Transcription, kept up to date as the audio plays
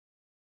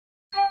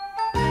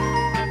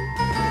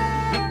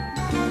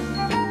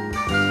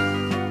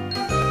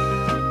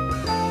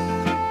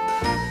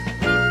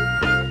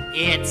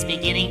It's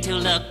beginning to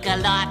look a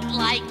lot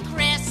like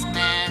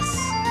Christmas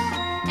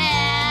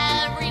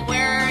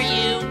everywhere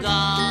you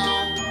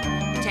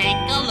go.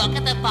 Take a look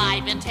at the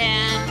 5 and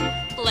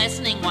 10,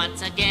 glistening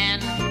once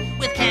again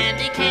with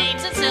candy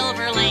canes and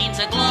silver lanes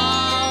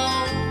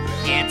aglow.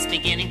 It's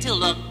beginning to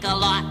look a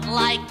lot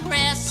like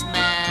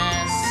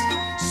Christmas.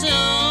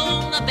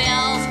 Soon the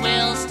bells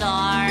will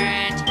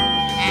start,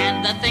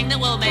 and the thing that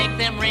will make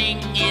them ring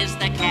is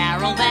the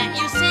carol that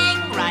you sing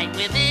right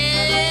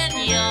within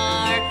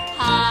your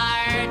heart.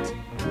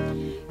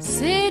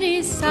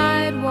 City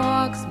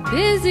sidewalks,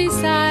 busy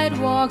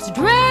sidewalks,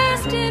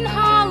 dressed in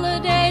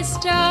holiday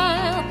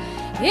style.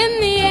 In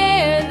the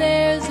air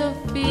there's a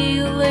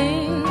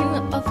feeling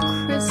of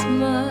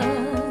Christmas.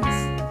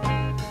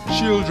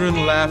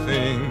 Children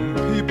laughing,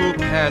 people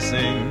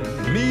passing,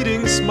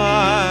 meeting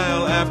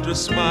smile after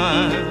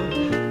smile,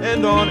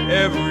 and on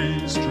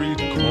every street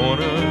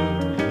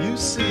corner you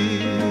see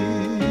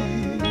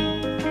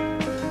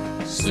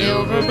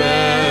silver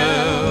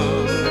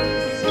bells,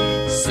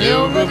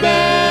 silver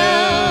bells.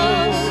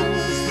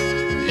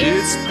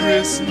 It's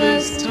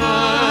Christmas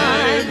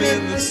time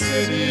in the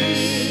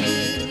city.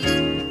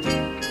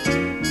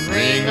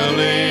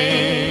 Ring-a-ling.